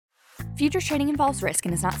Futures trading involves risk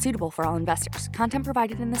and is not suitable for all investors. Content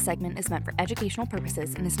provided in this segment is meant for educational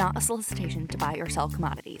purposes and is not a solicitation to buy or sell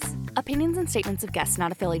commodities. Opinions and statements of guests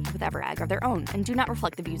not affiliated with Everag are their own and do not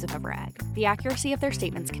reflect the views of Everag. The accuracy of their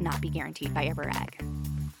statements cannot be guaranteed by Everag.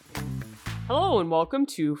 Hello and welcome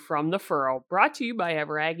to From the Furrow, brought to you by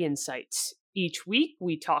Everag Insights. Each week,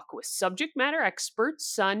 we talk with subject matter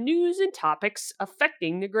experts on news and topics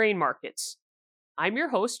affecting the grain markets. I'm your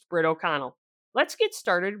host, Britt O'Connell. Let's get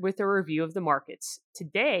started with a review of the markets.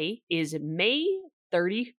 Today is May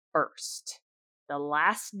 31st, the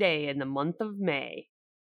last day in the month of May.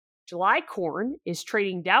 July corn is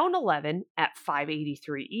trading down 11 at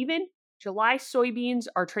 5.83 even. July soybeans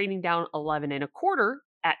are trading down 11 and a quarter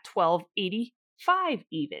at 12.85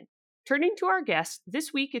 even. Turning to our guest,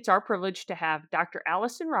 this week it's our privilege to have Dr.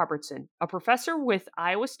 Alison Robertson, a professor with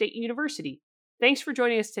Iowa State University. Thanks for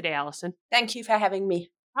joining us today, Alison. Thank you for having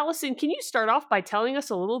me. Alison, can you start off by telling us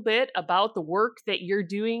a little bit about the work that you're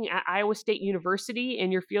doing at Iowa State University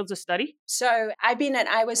and your fields of study? So I've been at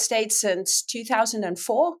Iowa State since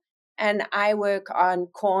 2004, and I work on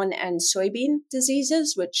corn and soybean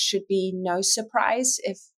diseases, which should be no surprise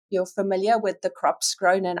if you're familiar with the crops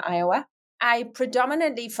grown in Iowa. I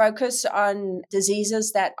predominantly focus on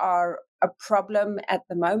diseases that are a problem at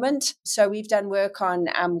the moment. So we've done work on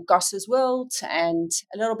Gossa's wilt and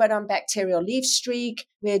a little bit on bacterial leaf streak.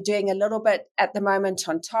 We're doing a little bit at the moment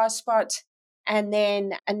on tar spot. And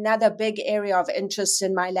then another big area of interest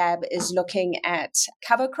in my lab is looking at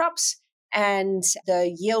cover crops and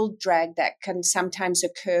the yield drag that can sometimes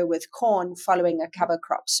occur with corn following a cover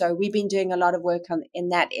crop. So we've been doing a lot of work in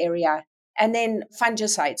that area. And then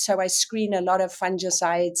fungicides. So I screen a lot of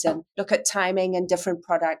fungicides and look at timing and different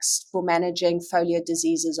products for managing foliar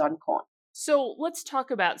diseases on corn. So let's talk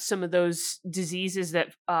about some of those diseases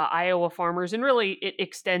that Iowa farmers, and really it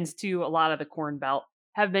extends to a lot of the Corn Belt,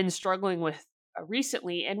 have been struggling with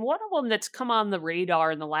recently. And one of them that's come on the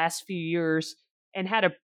radar in the last few years and had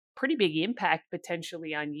a pretty big impact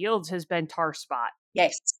potentially on yields has been tar spot.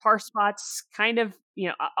 Yes. Tar spot's kind of,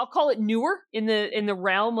 I'll call it newer in the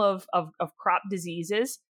realm of crop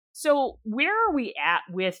diseases. So where are we at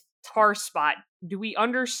with tar spot? Do we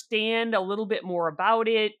understand a little bit more about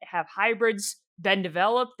it? Have hybrids been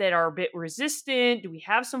developed that are a bit resistant? Do we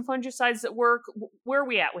have some fungicides that work? Where are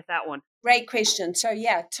we at with that one? Great question. So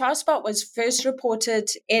yeah, tar spot was first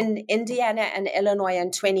reported in Indiana and Illinois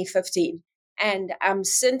in 2015. And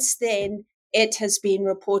since then, it has been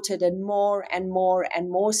reported in more and more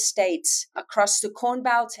and more states across the Corn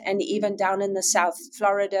Belt and even down in the South,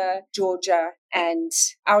 Florida, Georgia, and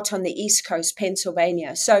out on the East Coast,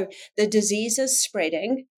 Pennsylvania. So the disease is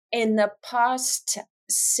spreading. In the past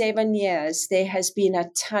 7 years, there has been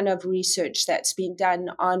a ton of research that's been done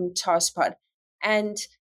on tar spot. And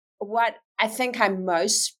what I think I'm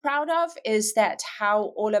most proud of is that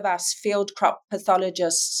how all of us field crop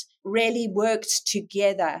pathologists really worked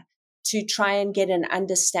together to try and get an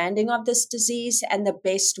understanding of this disease and the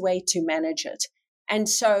best way to manage it. And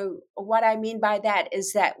so what I mean by that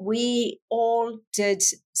is that we all did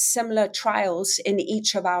similar trials in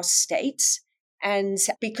each of our states. And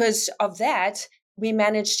because of that, we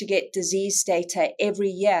managed to get disease data every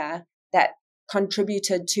year that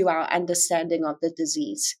contributed to our understanding of the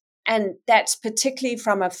disease. And that's particularly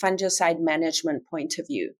from a fungicide management point of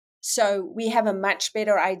view. So we have a much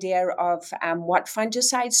better idea of what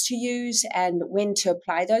fungicides to use and when to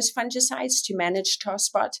apply those fungicides to manage tar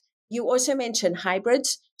spot. You also mentioned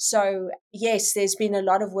hybrids. So yes, there's been a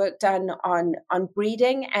lot of work done on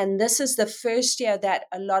breeding. And this is the first year that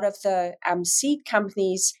a lot of the seed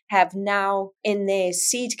companies have now in their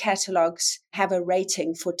seed catalogs have a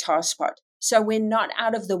rating for tar spot. So we're not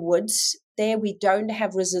out of the woods there. We don't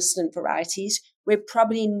have resistant varieties. We're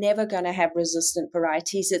probably never going to have resistant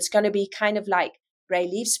varieties. It's going to be kind of like gray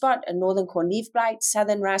leaf spot and northern corn leaf blight,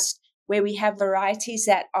 southern rust, where we have varieties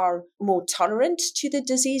that are more tolerant to the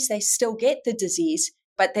disease. They still get the disease,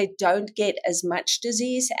 but they don't get as much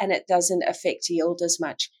disease and it doesn't affect yield as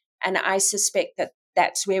much. And I suspect that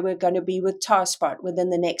that's where we're going to be with tar spot. Within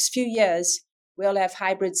the next few years, we'll have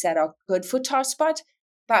hybrids that are good for tar spot,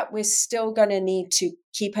 but we're still going to need to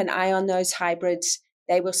keep an eye on those hybrids.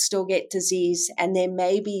 They will still get disease, and there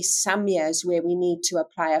may be some years where we need to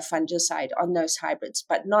apply a fungicide on those hybrids,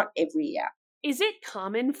 but not every year. Is it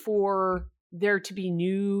common for there to be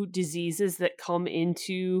new diseases that come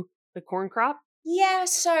into the corn crop? Yeah,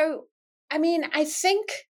 I've been,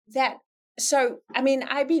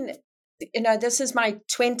 this is my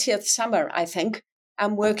 20th summer, I think.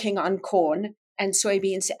 I'm working on corn and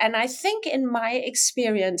soybeans, and I think in my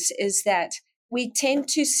experience is that we tend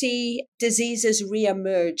to see diseases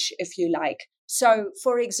reemerge, if you like. So,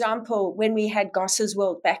 for example, when we had Goss's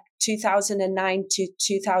Wilt back 2009 to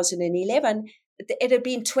 2011, it had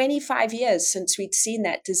been 25 years since we'd seen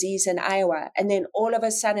that disease in Iowa. And then all of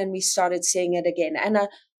a sudden we started seeing it again. And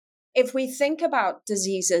if we think about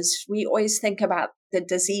diseases, we always think about the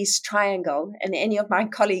disease triangle. And any of my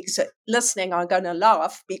colleagues listening are going to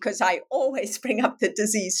laugh because I always bring up the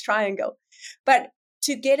disease triangle. But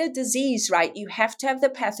to get a disease right, you have to have the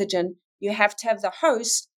pathogen, you have to have the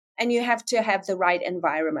host, and you have to have the right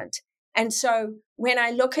environment. And so when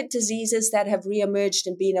I look at diseases that have reemerged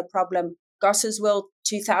and been a problem, Goss's Wilt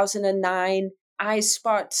 2009, eye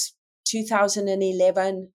spots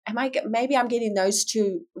 2011. Maybe I'm getting those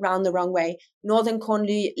two around the wrong way. Northern corn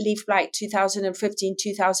leaf blight 2015,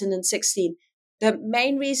 2016. The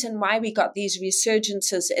main reason why we got these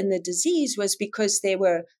resurgences in the disease was because there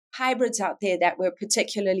were hybrids out there that were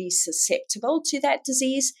particularly susceptible to that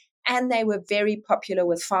disease, and they were very popular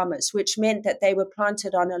with farmers, which meant that they were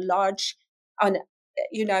planted on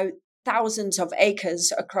thousands of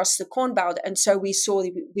acres across the Corn Belt. And so we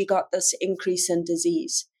got this increase in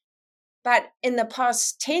disease. But in the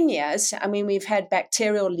past 10 years, we've had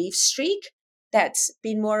bacterial leaf streak. That's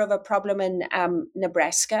been more of a problem in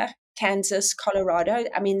Nebraska, Kansas, Colorado.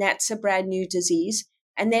 That's a brand new disease.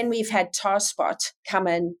 And then we've had tar spot come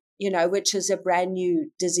in, which is a brand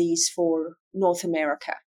new disease for North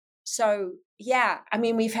America. So,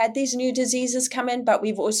 we've had these new diseases come in, but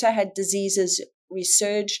we've also had diseases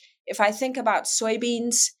resurge. If I think about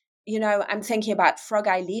soybeans, I'm thinking about frog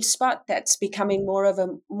eye leaf spot. That's becoming more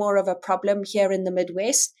of a problem here in the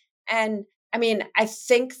Midwest. And I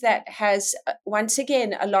think that has, once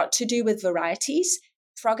again, a lot to do with varieties.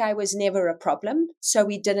 Frog eye was never a problem, so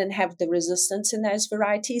we didn't have the resistance in those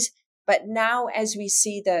varieties. But now, as we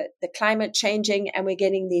see the climate changing and we're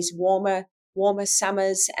getting these warmer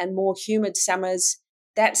summers and more humid summers,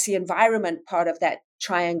 that's the environment part of that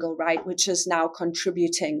triangle, right, which is now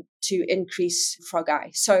contributing to increase frog eye.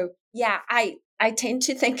 So, I tend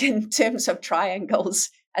to think in terms of triangles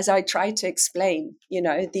as I try to explain,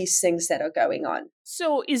 these things that are going on.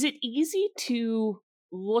 So is it easy to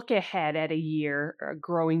look ahead at a year or a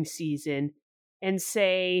growing season and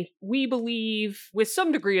say, we believe with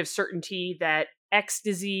some degree of certainty that X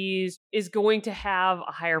disease is going to have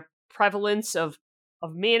a higher prevalence of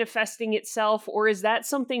manifesting itself? Or is that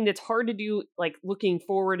something that's hard to do, like looking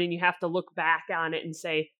forward, and you have to look back on it and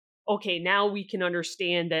say, okay, now we can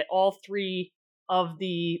understand that all three of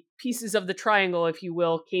the pieces of the triangle, if you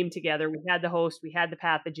will, came together. We had the host, we had the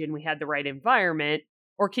pathogen, we had the right environment.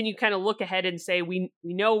 Or can you kind of look ahead and say, we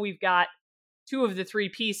know we've got two of the three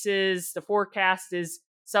pieces, the forecast is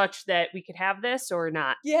such that we could have this, or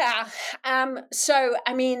not? Yeah. So,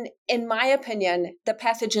 in my opinion, the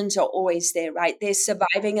pathogens are always there, right? They're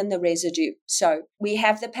surviving in the residue. So we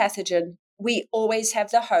have the pathogen. We always have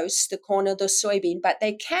the host, the corn or the soybean, but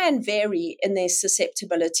they can vary in their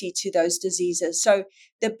susceptibility to those diseases. So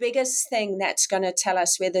the biggest thing that's going to tell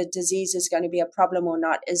us whether disease is going to be a problem or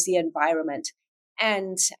not is the environment.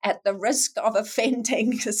 And at the risk of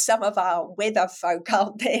offending some of our weather folk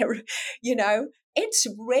out there, it's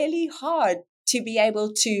really hard to be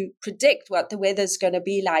able to predict what the weather's going to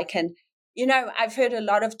be like. And, I've heard a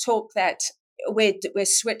lot of talk that we're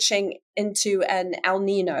switching into an El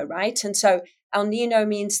Nino, right? And so El Nino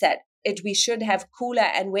means that we should have cooler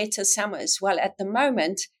and wetter summers. Well, at the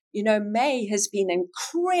moment, May has been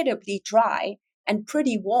incredibly dry and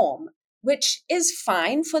pretty warm, which is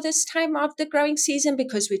fine for this time of the growing season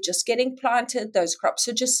because we're just getting planted. Those crops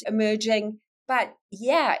are just emerging. But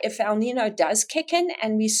if El Nino does kick in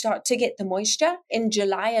and we start to get the moisture in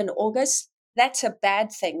July and August, that's a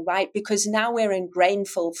bad thing, right? Because now we're in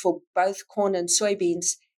grainful for both corn and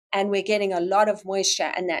soybeans, and we're getting a lot of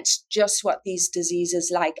moisture, and that's just what these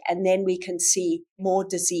diseases like. And then we can see more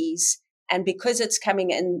disease. And because it's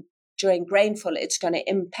coming in during grainful, it's going to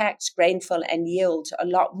impact grainful and yield a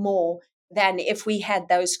lot more than if we had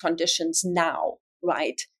those conditions now,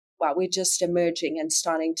 right? While we're just emerging and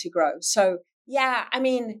starting to grow. So,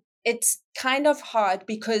 it's kind of hard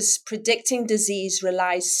because predicting disease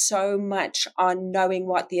relies so much on knowing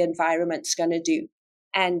what the environment's going to do.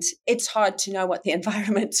 And it's hard to know what the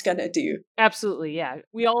environment's going to do. Absolutely, yeah.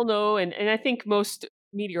 We all know, and I think most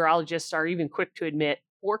meteorologists are even quick to admit,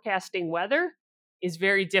 forecasting weather is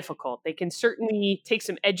very difficult. They can certainly take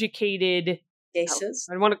some educated guesses.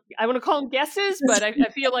 I want to call them guesses, but I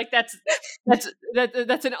feel like that's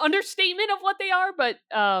an understatement of what they are. But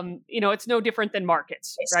it's no different than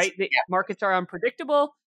markets, right? Markets are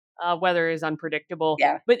unpredictable. weather is unpredictable.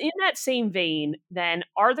 Yeah. But in that same vein, then,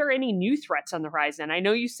 are there any new threats on the horizon? I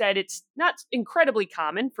know you said it's not incredibly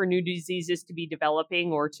common for new diseases to be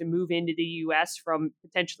developing or to move into the US from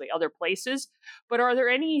potentially other places, but are there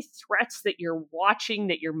any threats that you're watching,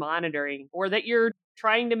 that you're monitoring, or that you're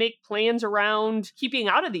trying to make plans around keeping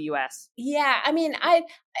out of the US? Yeah, I mean,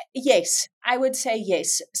 yes, I would say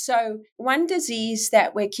yes. So one disease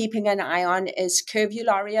that we're keeping an eye on is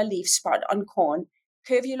curvularia leaf spot on corn.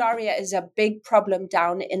 Curvularia is a big problem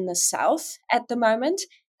down in the south at the moment,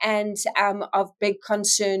 and of big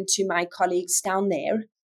concern to my colleagues down there.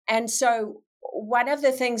 And so one of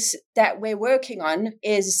the things that we're working on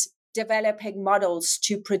is developing models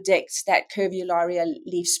to predict that curvularia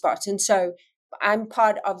leaf spot. And so I'm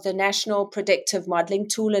part of the National Predictive Modeling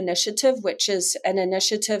Tool Initiative, which is an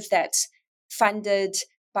initiative that's funded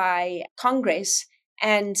by Congress.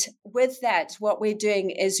 And with that, what we're doing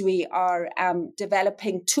is we are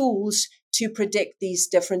developing tools to predict these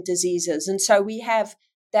different diseases. And so we have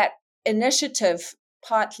that initiative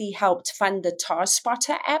partly helped fund the tar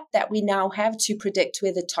spotter app that we now have to predict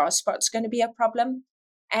whether tar spot's going to be a problem.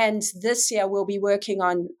 And this year we'll be working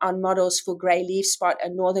on models for gray leaf spot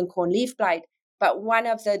and northern corn leaf blight. But one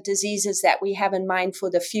of the diseases that we have in mind for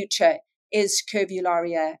the future is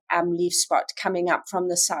curvularia leaf spot coming up from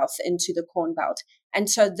the south into the corn belt. And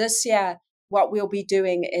so this year, what we'll be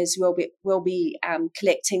doing is we'll be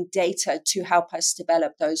collecting data to help us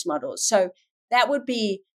develop those models. So that would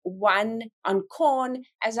be one on corn.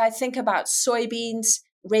 As I think about soybeans,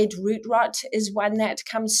 red root rot is one that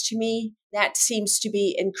comes to me. That seems to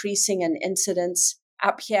be increasing in incidence.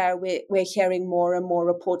 Up here, we're hearing more and more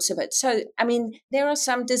reports of it. So, I mean, there are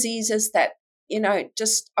some diseases that,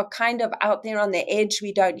 just are kind of out there on the edge.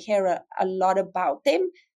 We don't hear a lot about them,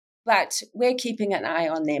 but we're keeping an eye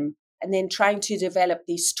on them and then trying to develop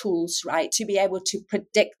these tools, right, to be able to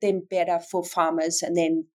predict them better for farmers and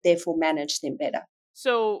then therefore manage them better.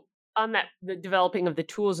 So on that, the developing of the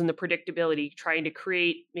tools and the predictability, trying to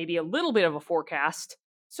create maybe a little bit of a forecast.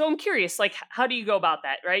 So I'm curious, like, how do you go about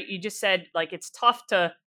that, right? You just said, like, it's tough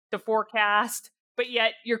to forecast, but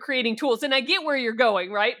yet you're creating tools. And I get where you're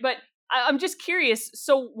going, right? But I'm just curious.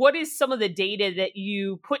 So what is some of the data that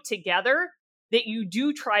you put together that you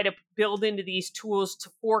do try to build into these tools to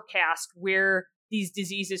forecast where these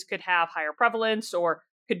diseases could have higher prevalence or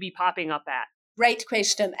could be popping up at? Great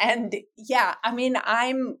question. And yeah, I mean,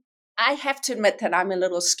 I have to admit that I'm a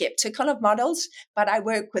little skeptical of models, but I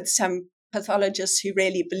work with some pathologists who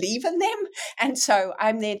really believe in them. And so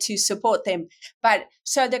I'm there to support them. But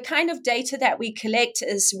so the kind of data that we collect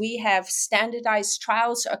is we have standardized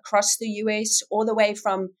trials across the US, all the way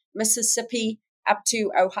from Mississippi up to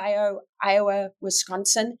Ohio, Iowa,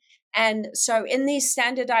 Wisconsin. And so in these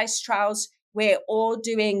standardized trials, we're all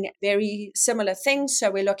doing very similar things. So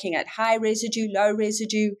we're looking at high residue, low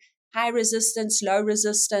residue, high resistance, low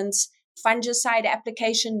resistance, fungicide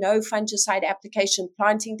application, no fungicide application,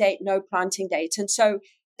 planting date, no planting date. And so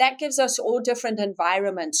that gives us all different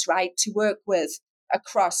environments, right, to work with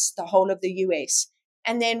across the whole of the US.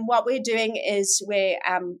 And then what we're doing is we're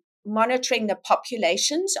monitoring the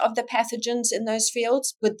populations of the pathogens in those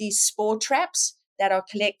fields with these spore traps that are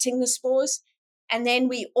collecting the spores. And then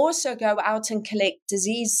we also go out and collect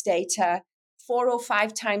disease data 4 or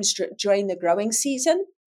 5 times during the growing season.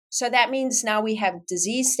 So that means now we have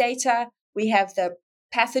disease data, we have the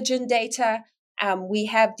pathogen data, we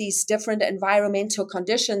have these different environmental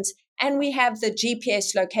conditions, and we have the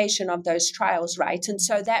GPS location of those trials, right? And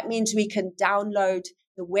so that means we can download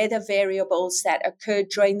the weather variables that occurred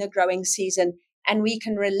during the growing season, and we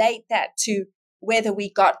can relate that to whether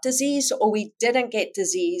we got disease or we didn't get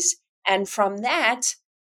disease. And from that,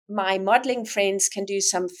 my modeling friends can do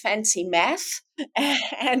some fancy math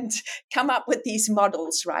and come up with these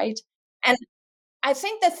models, right? And I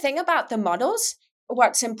think the thing about the models,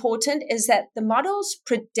 what's important is that the models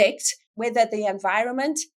predict whether the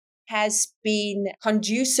environment has been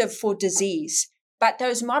conducive for disease. But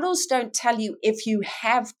those models don't tell you if you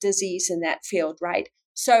have disease in that field, right?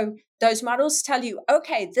 So those models tell you,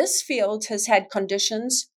 okay, this field has had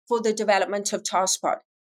conditions for the development of tar spot.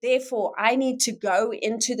 Therefore, I need to go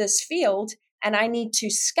into this field and I need to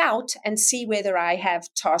scout and see whether I have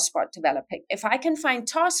tar spot developing. If I can find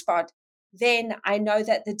tar spot, then I know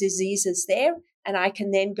that the disease is there and I can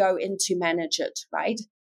then go in to manage it, right?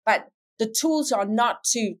 But the tools are not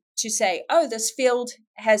to say, oh, this field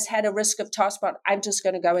has had a risk of tar spot, I'm just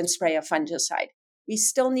going to go and spray a fungicide. We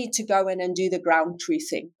still need to go in and do the ground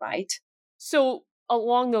truthing, right? So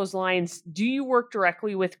along those lines, do you work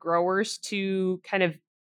directly with growers to kind of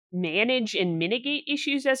manage and mitigate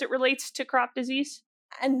issues as it relates to crop disease?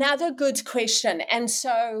 Another good question. And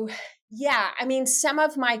so, some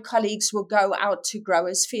of my colleagues will go out to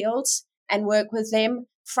growers' fields and work with them.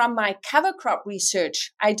 From my cover crop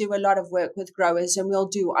research, I do a lot of work with growers and we'll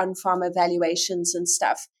do on-farm evaluations and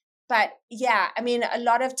stuff. But a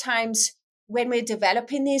lot of times when we're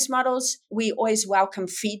developing these models, we always welcome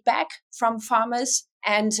feedback from farmers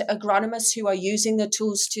and agronomists who are using the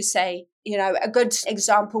tools to say, a good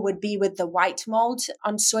example would be with the white mold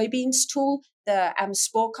on soybeans tool, the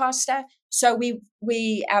Sporecaster. So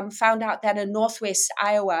we found out that in Northwest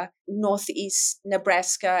Iowa, Northeast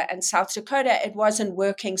Nebraska, and South Dakota, it wasn't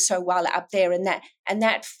working so well up there. And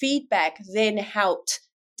that feedback then helped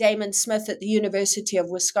Damon Smith at the University of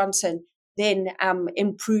Wisconsin then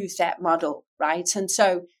improve that model, right? And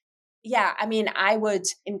so, I would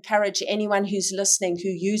encourage anyone who's listening who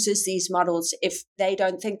uses these models, if they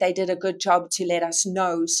don't think they did a good job, to let us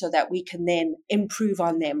know so that we can then improve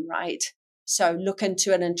on them, right? So look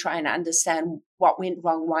into it and try and understand what went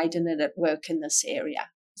wrong. Why didn't it work in this area?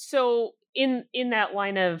 So in that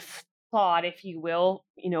line of thought, if you will,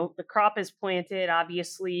 the crop is planted.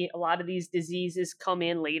 Obviously, a lot of these diseases come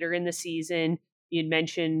in later in the season. You'd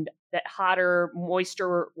mentioned that hotter,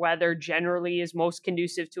 moister weather generally is most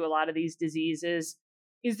conducive to a lot of these diseases.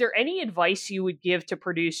 Is there any advice you would give to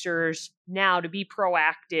producers now to be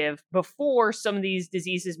proactive before some of these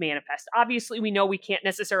diseases manifest? Obviously, we know we can't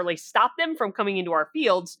necessarily stop them from coming into our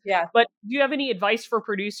fields. Yeah. But do you have any advice for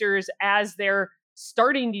producers as they're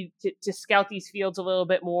starting to scout these fields a little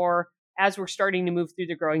bit more as we're starting to move through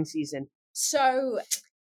the growing season? So,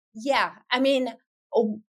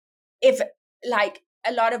 if like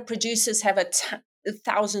a lot of producers have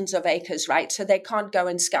thousands of acres, right? So they can't go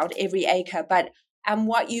and scout every acre. But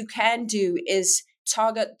what you can do is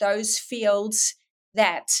target those fields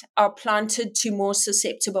that are planted to more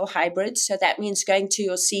susceptible hybrids. So that means going to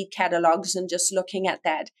your seed catalogs and just looking at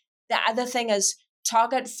that. The other thing is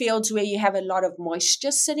target fields where you have a lot of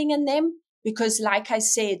moisture sitting in them, because like I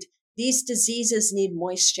said, these diseases need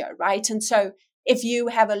moisture, right? And so if you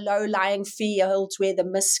have a low-lying field where the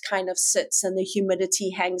mist kind of sits and the humidity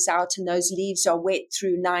hangs out and those leaves are wet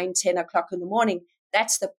through 9, 10 o'clock in the morning,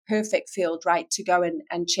 that's the perfect field, right, to go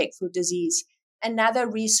and check for disease. Another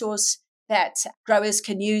resource that growers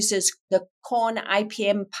can use is the Corn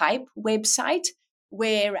IPM Pipe website,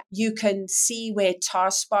 where you can see where tar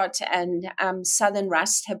spot and southern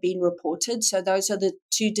rust have been reported. So those are the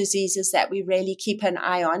two diseases that we really keep an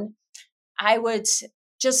eye on. I would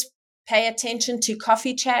just pay attention to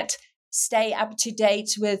Coffee Chat, stay up to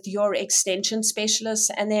date with your extension specialists.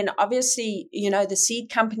 And then obviously, the seed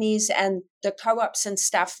companies and the co-ops and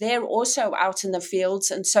stuff, they're also out in the fields.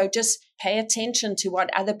 And so just pay attention to what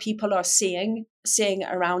other people are seeing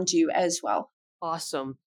around you as well.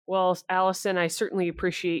 Awesome. Well, Alison, I certainly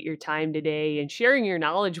appreciate your time today and sharing your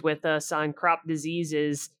knowledge with us on crop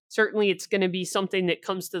diseases. Certainly, it's going to be something that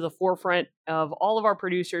comes to the forefront of all of our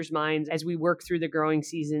producers' minds as we work through the growing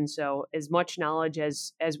season. So as much knowledge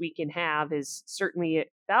as we can have is certainly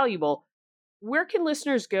valuable. Where can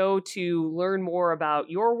listeners go to learn more about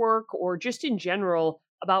your work or just in general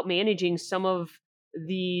about managing some of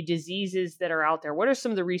the diseases that are out there? What are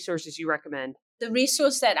some of the resources you recommend? The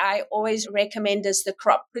resource that I always recommend is the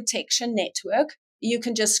Crop Protection Network. You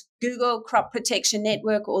can just Google Crop Protection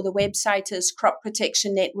Network, or the website is Crop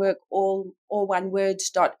Protection Network, all one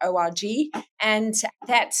word.org. And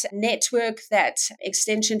that network that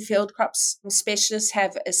Extension Field Crops specialists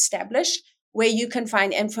have established, where you can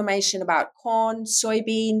find information about corn,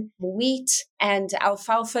 soybean, wheat, and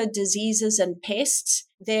alfalfa diseases and pests.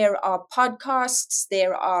 There are podcasts,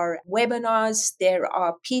 there are webinars, there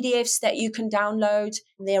are PDFs that you can download,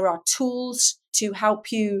 there are tools to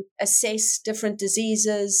help you assess different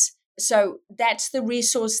diseases. So that's the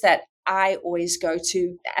resource that I always go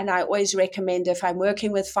to, and I always recommend if I'm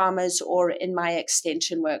working with farmers or in my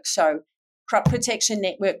extension work. So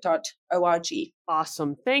cropprotectionnetwork.org.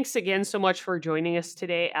 Awesome. Thanks again so much for joining us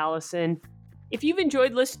today, Alison. If you've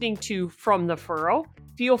enjoyed listening to From the Furrow,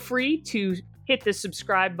 feel free to hit the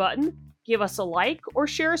subscribe button, give us a like, or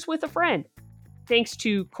share us with a friend. Thanks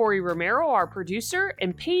to Corey Romero, our producer,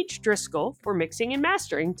 and Paige Driscoll for mixing and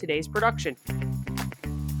mastering today's production.